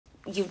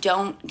you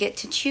don't get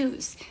to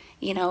choose,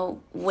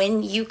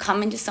 when you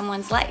come into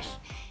someone's life.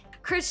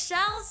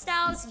 Chrishell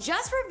Stause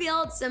just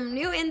revealed some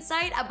new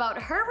insight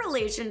about her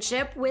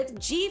relationship with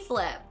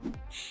G-Flip.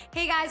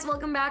 Hey guys,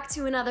 welcome back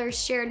to another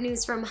shared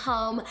news from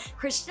home.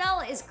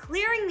 Chrishell is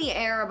clearing the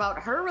air about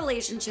her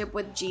relationship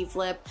with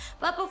G-Flip,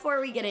 but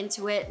before we get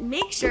into it,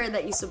 make sure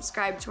that you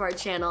subscribe to our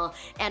channel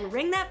and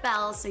ring that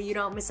bell so you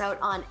don't miss out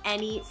on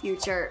any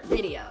future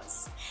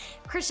videos.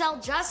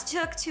 Chrishell just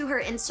took to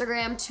her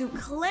Instagram to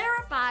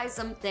clarify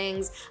some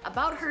things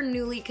about her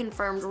newly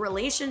confirmed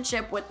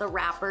relationship with the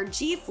rapper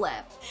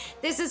G-Flip.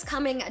 This is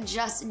coming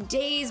just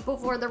days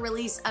before the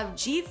release of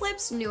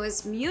G-Flip's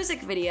newest music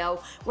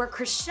video, where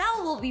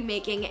Chrishell will be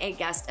making a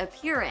guest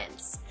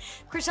appearance.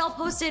 Chrishell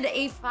posted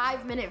a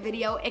 5-minute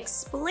video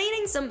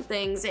explaining some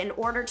things in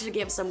order to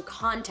give some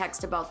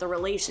context about the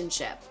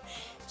relationship.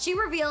 She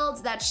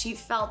revealed that she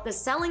felt the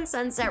Selling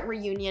Sunset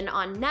reunion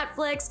on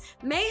Netflix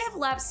may have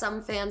left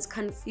some fans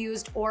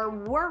confused or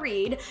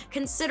worried,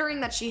 considering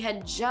that she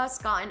had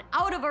just gotten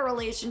out of a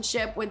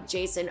relationship with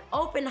Jason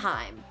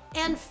Oppenheim.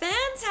 And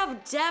fans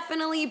have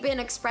definitely been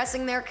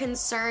expressing their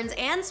concerns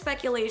and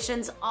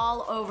speculations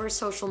all over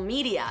social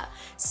media,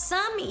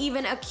 some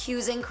even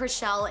accusing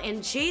Chrishell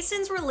and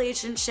Jason's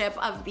relationship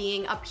of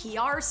being a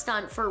PR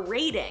stunt for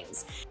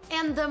ratings.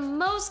 And the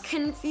most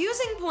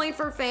confusing point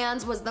for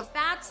fans was the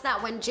fact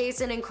that when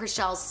Jason and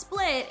Chrishell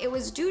split, it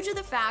was due to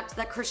the fact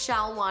that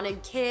Chrishell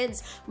wanted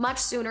kids much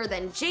sooner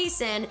than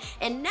Jason,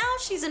 and now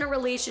she's in a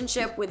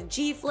relationship with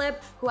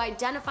G-Flip, who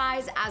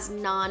identifies as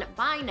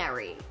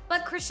non-binary.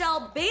 But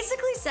Chrishell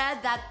basically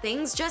said that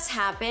things just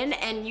happen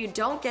and you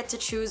don't get to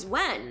choose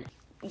when.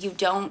 You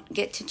don't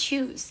get to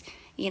choose,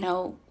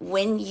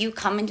 when you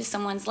come into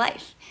someone's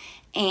life.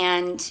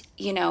 And,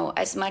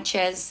 as much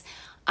as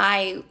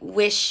I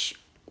wish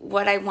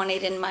what I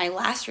wanted in my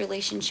last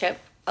relationship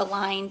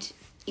aligned,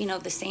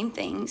 the same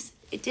things,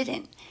 it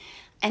didn't.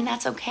 And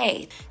that's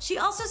okay. She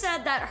also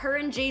said that her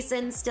and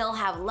Jason still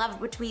have love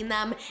between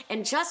them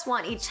and just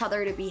want each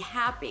other to be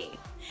happy.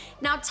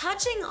 Now,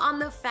 touching on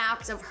the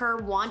fact of her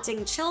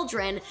wanting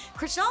children,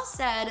 Chrishell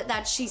said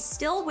that she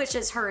still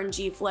wishes her and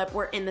G-Flip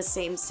were in the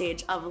same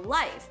stage of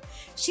life.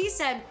 She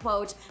said,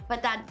 quote,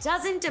 "But that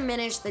doesn't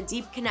diminish the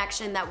deep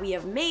connection that we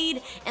have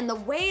made and the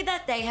way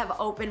that they have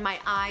opened my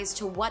eyes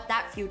to what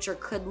that future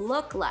could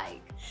look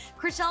like."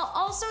 Chrishell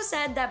also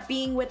said that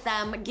being with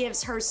them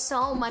gives her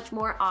so much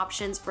more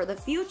options for the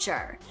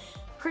future.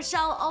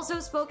 Chrishell also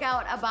spoke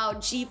out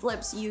about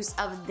G-Flip's use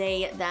of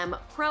they/them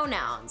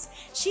pronouns.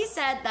 She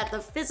said that the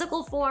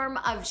physical form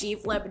of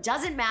G-Flip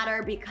doesn't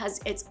matter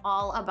because it's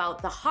all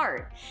about the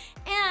heart.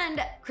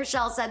 And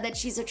Chrishell said that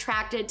she's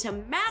attracted to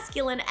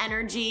masculine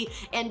energy,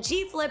 and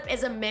G-Flip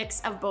is a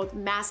mix of both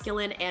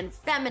masculine and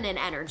feminine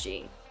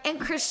energy. And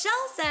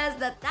Chrishell says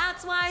that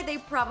that's why they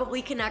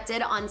probably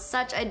connected on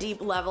such a deep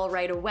level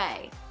right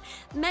away.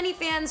 Many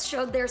fans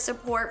showed their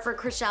support for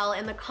Chrishell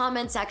in the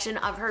comment section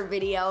of her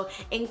video,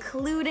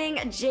 including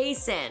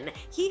Jason.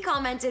 He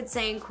commented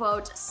saying,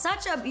 quote,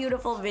 "Such a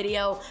beautiful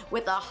video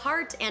with a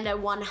heart and a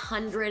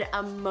 100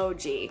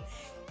 emoji."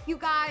 You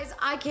guys,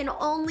 I can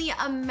only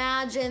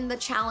imagine the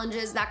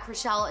challenges that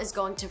Chrishell is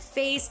going to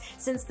face,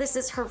 since this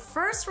is her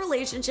first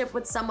relationship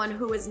with someone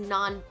who is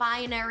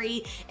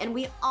non-binary, and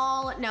we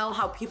all know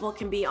how people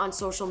can be on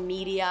social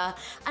media.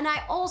 And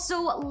I also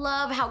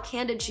love how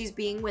candid she's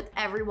being with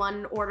everyone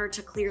in order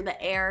to clear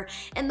the air,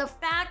 and the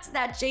fact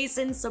that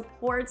Jason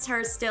supports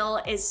her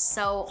still is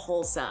so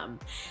wholesome.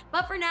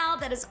 But for now,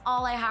 that is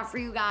all I have for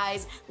you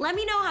guys. Let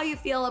me know how you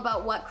feel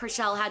about what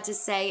Chrishell had to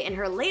say in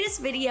her latest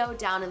video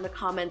down in the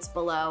comments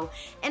below.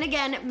 And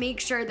again, make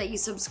sure that you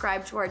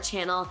subscribe to our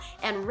channel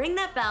and ring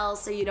that bell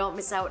so you don't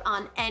miss out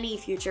on any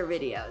future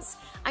videos.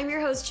 I'm your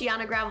host,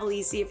 Gianna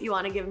Gravelisi, if you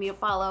want to give me a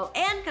follow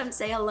and come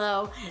say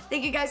hello.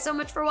 Thank you guys so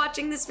much for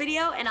watching this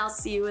video, and I'll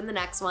see you in the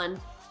next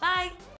one. Bye!